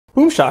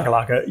Boom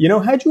shakalaka, you know,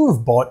 had you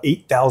have bought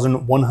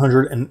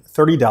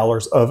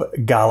 $8,130 of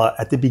Gala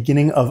at the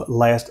beginning of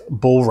last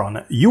bull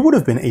run, you would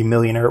have been a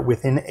millionaire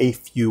within a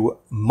few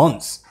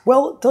months.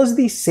 Well, does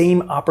the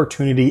same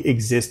opportunity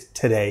exist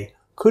today?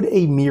 Could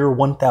a mere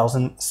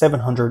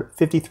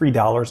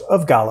 $1,753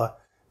 of Gala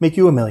make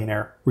you a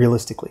millionaire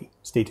realistically?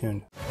 Stay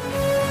tuned.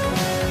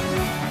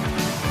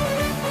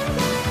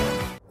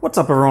 What's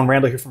up everyone,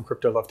 Randall here from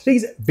Crypto Love.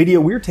 Today's video,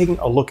 we're taking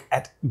a look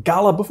at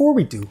Gala. Before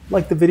we do,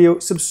 like the video,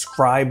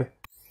 subscribe,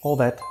 all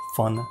that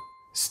fun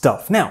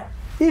stuff. Now,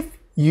 if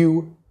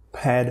you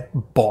had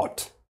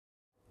bought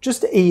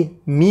just a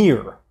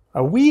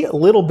wee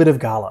little bit of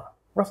Gala,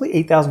 roughly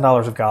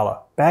 $8,000 of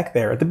Gala, back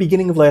there at the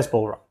beginning of last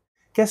bull run,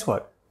 guess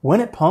what? When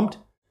it pumped,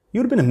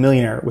 you would have been a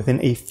millionaire within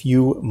a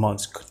few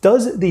months.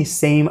 Does the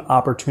same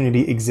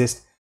opportunity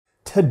exist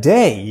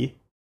today?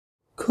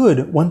 Could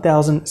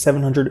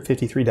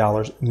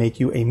 $1,753 make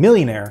you a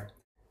millionaire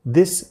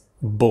this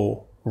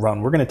bull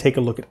run? We're going to take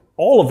a look at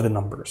all of the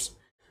numbers.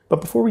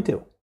 But before we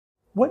do,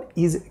 what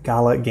is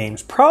Gala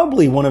Games?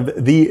 Probably one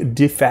of the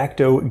de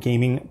facto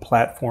gaming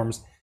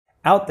platforms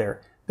out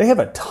there. They have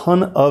a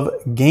ton of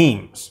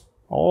games,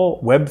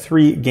 all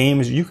Web3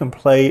 games you can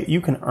play,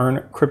 you can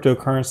earn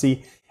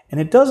cryptocurrency,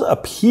 and it does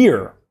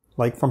appear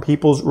like from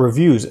people's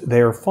reviews,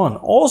 they are fun.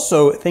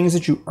 Also, things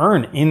that you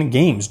earn in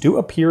games do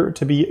appear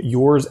to be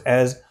yours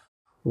as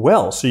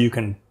well. So you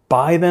can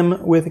buy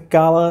them with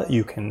Gala,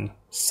 you can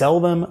sell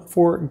them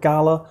for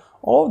Gala.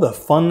 All the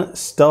fun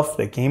stuff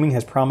that gaming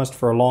has promised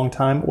for a long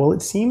time, well,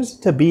 it seems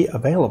to be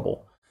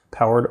available,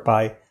 powered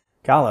by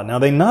Gala. Now,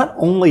 they not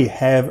only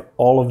have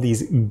all of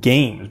these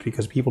games,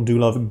 because people do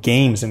love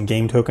games and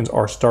game tokens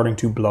are starting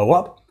to blow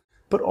up,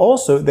 but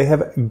also they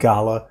have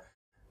Gala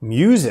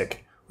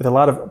music, with a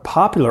lot of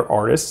popular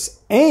artists,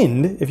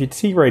 and if you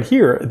see right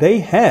here, they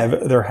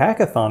have their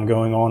hackathon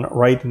going on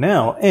right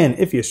now, and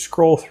if you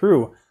scroll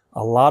through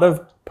a lot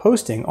of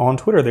posting on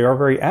Twitter, they are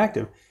very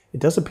active. It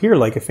does appear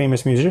like a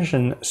famous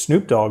musician,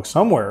 Snoop Dogg,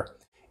 somewhere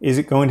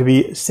is going to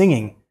be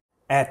singing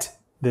at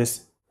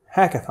this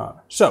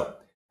hackathon. So,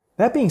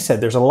 that being said,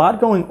 there's a lot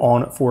going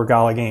on for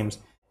Gala Games,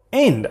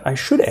 and I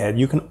should add,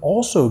 you can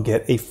also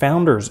get a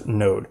founder's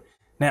node.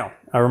 Now,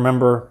 I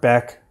remember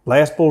back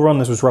last bull run,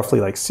 this was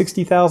roughly like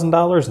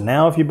 $60,000.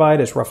 Now, if you buy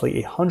it, it's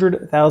roughly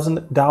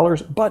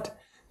 $100,000. But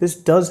this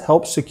does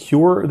help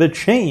secure the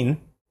chain,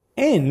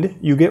 and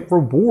you get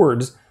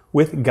rewards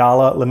with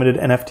Gala limited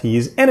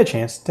NFTs and a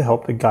chance to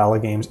help the Gala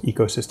Games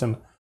ecosystem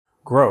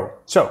grow.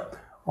 So,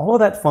 all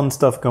of that fun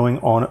stuff going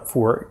on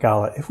for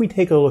Gala. If we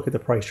take a look at the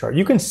price chart,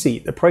 you can see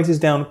the price is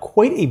down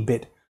quite a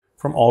bit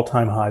from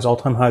all-time highs.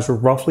 All-time highs were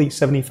roughly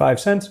 75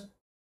 cents.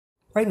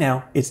 Right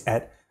now, it's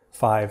at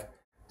 5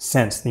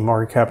 cents. The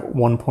market cap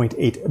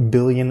 $1.8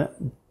 billion.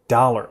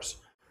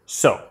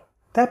 So,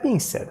 that being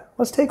said,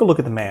 let's take a look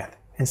at the math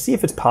and see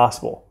if it's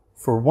possible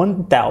for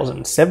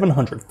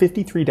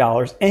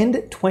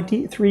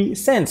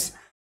 $1,753.23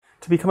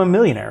 to become a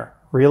millionaire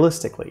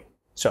realistically.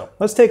 So,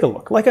 let's take a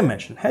look. Like I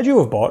mentioned, had you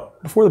have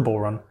bought before the bull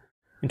run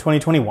in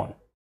 2021,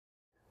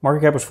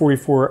 market cap was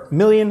 $44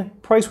 million,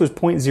 price was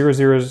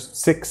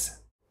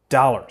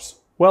 $0.006.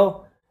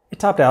 Well, it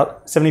topped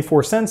out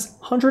 74 cents,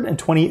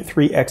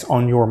 123x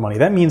on your money.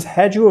 That means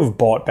had you have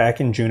bought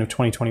back in June of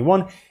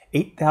 2021,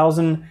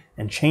 8,000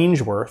 and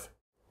change worth,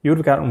 you would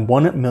have gotten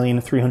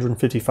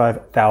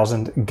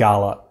 1,355,000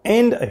 Gala.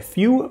 And a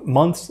few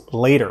months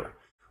later,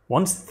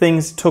 once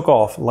things took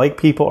off, like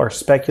people are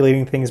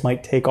speculating things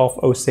might take off,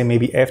 oh, say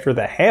maybe after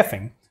the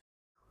halving,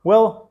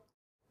 well,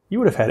 you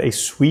would have had a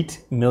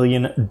sweet $1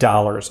 million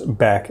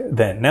back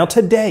then. Now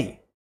today,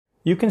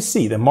 you can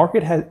see the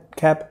market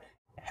cap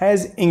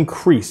has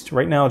increased.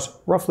 Right now, it's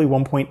roughly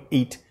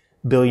 $1.8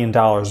 billion.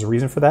 The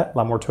reason for that, a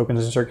lot more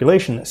tokens in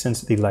circulation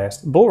since the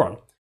last bull run.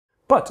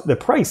 But the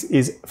price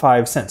is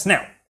 5 cents.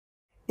 Now,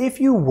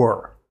 if you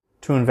were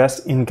to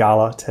invest in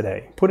Gala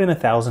today, put in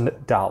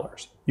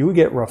 $1,000, you would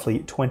get roughly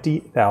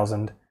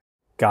 20,000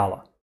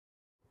 Gala.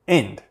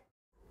 And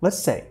let's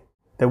say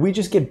that we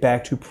just get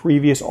back to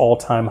previous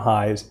all-time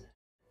highs,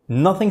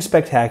 nothing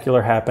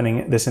spectacular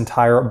happening this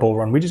entire bull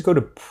run. We just go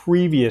to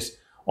previous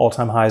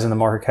all-time highs in the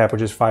market cap,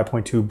 which is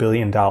 $5.2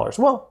 billion.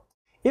 Well,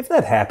 if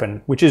that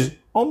happened, which is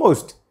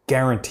almost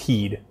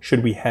guaranteed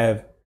should we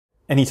have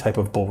any type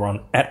of bull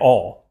run at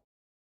all,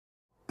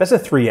 that's a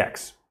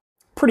 3x.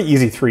 Pretty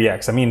easy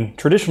 3x. I mean,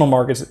 traditional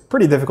markets, it's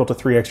pretty difficult to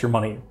 3x your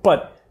money,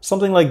 but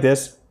something like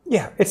this,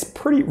 yeah, it's a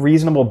pretty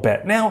reasonable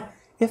bet. Now,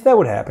 if that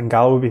would happen,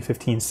 Gala would be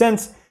 15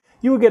 cents.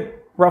 You would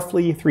get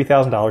roughly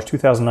 $3,000,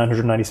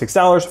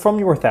 $2,996 from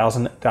your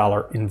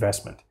 $1,000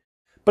 investment.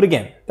 But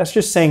again, that's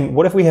just saying,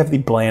 what if we have the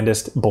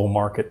blandest bull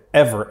market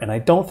ever? And I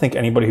don't think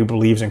anybody who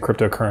believes in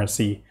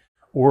cryptocurrency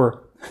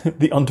or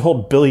the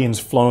untold billions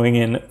flowing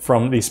in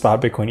from the spot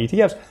Bitcoin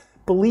ETFs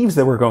believes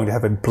that we're going to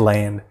have a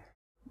bland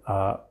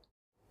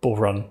bull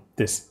run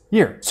this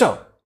year.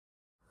 So,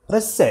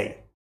 let's say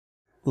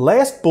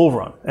last bull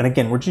run, and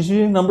again, we're just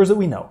using numbers that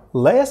we know.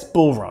 Last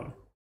bull run,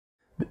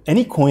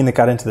 any coin that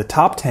got into the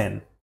top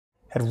 10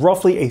 had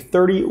roughly a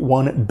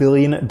 $31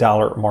 billion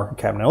market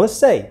cap. Now, let's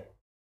say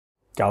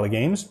Gala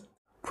Games,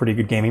 pretty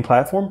good gaming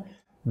platform.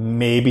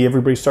 Maybe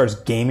everybody starts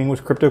gaming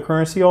with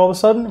cryptocurrency all of a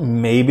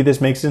sudden. Maybe this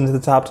makes it into the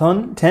top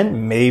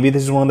 10. Maybe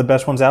this is one of the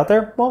best ones out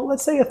there. Well,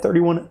 let's say a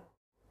 $31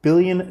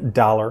 billion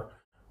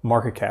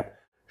market cap.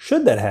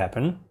 Should that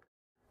happen,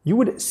 you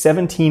would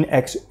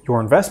 17x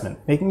your investment,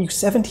 making you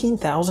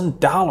 $17,000,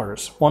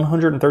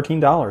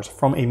 $113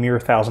 from a mere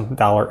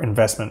 $1,000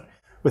 investment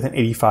with an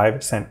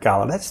 85-cent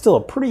Gala. That's still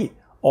a pretty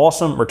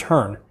awesome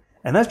return.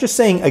 And that's just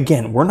saying,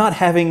 again, we're not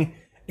having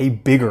a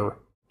bigger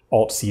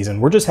alt season.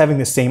 We're just having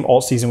the same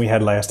alt season we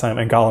had last time,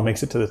 and Gala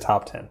makes it to the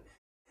top 10.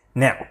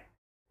 Now,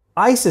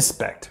 I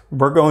suspect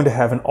we're going to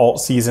have an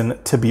alt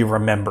season to be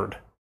remembered.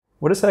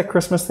 What is that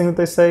Christmas thing that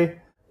they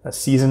say? A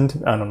season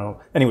to, I don't know.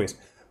 Anyways,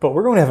 but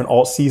we're going to have an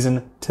alt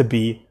season to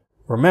be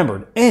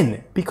remembered.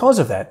 And because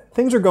of that,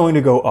 things are going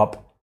to go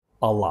up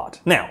a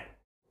lot. Now,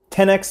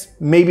 10x,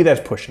 maybe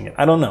that's pushing it.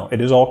 I don't know. It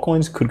is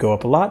altcoins, could go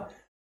up a lot.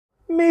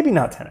 Maybe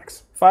not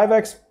 10x.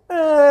 5x,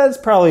 it's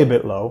probably a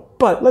bit low.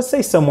 But let's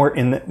say somewhere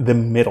in the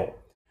middle.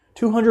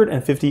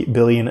 $250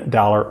 billion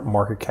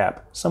market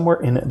cap. Somewhere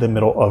in the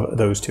middle of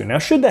those two. Now,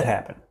 should that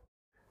happen?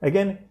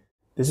 Again,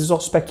 this is all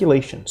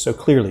speculation. So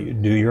clearly,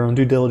 do your own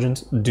due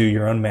diligence, do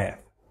your own math.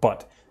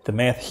 But the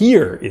math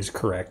here is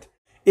correct.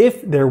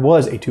 If there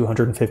was a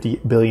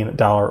 $250 billion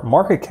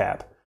market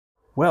cap,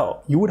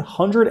 well, you would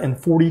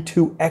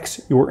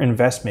 142x your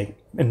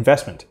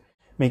investment,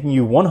 making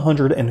you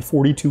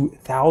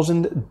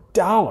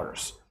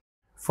 $142,000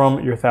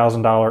 from your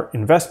 $1,000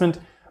 investment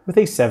with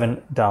a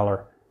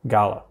 $7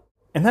 Gala.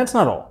 And that's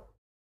not all,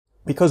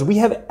 because we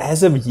have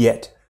as of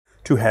yet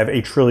to have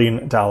a $1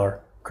 trillion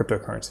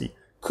cryptocurrency.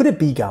 Could it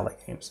be Gala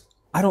Games?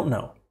 I don't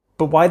know,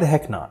 but why the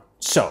heck not?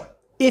 So,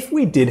 if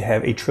we did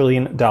have a $1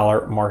 trillion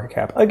market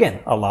cap,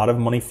 again, a lot of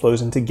money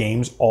flows into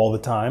games all the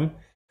time.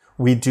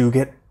 We do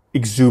get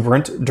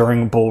exuberant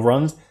during bull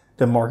runs.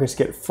 The markets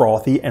get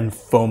frothy and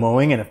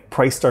FOMOing, and if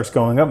price starts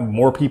going up,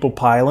 more people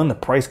pile in, the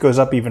price goes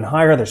up even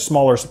higher, there's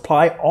smaller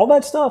supply, all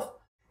that stuff.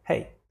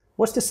 Hey,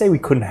 what's to say we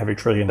couldn't have a $1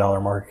 trillion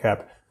market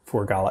cap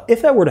for Gala?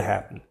 If that were to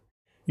happen,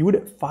 you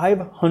would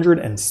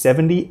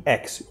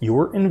 570x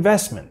your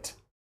investment,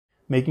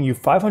 making you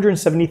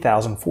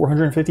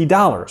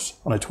 $570,450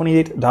 on a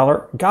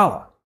 $28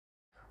 Gala,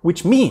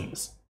 which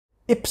means,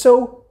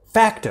 ipso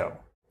facto,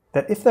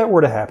 that if that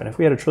were to happen, if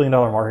we had a $1 trillion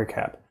market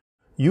cap,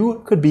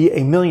 you could be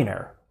a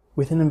millionaire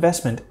with an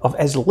investment of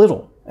as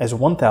little as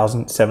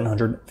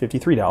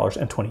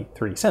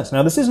 $1,753.23.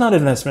 Now, this is not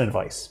investment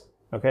advice,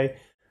 okay?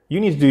 You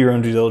need to do your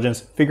own due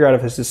diligence, figure out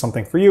if this is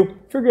something for you,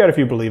 figure out if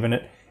you believe in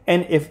it,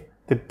 and if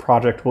the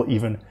project will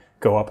even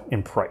go up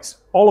in price.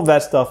 All of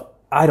that stuff,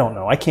 I don't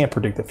know. I can't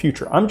predict the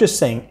future. I'm just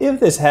saying, if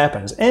this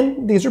happens,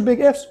 and these are big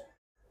ifs,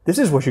 this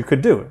is what you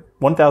could do.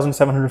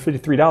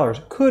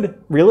 $1,753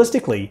 could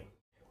realistically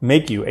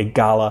make you a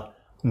Gala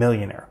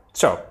millionaire.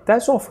 So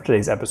that's all for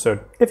today's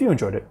episode. If you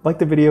enjoyed it, like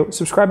the video,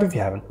 subscribe if you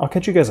haven't. I'll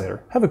catch you guys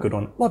later. Have a good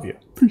one. Love you.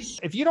 Peace.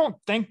 If you don't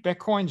think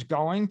Bitcoin's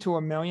going to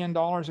 $1 million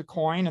a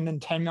coin and then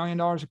 $10 million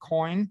a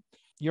coin,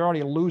 you're already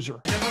a loser.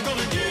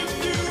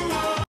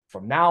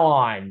 From now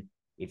on,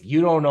 if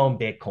you don't own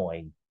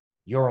Bitcoin,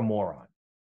 you're a moron.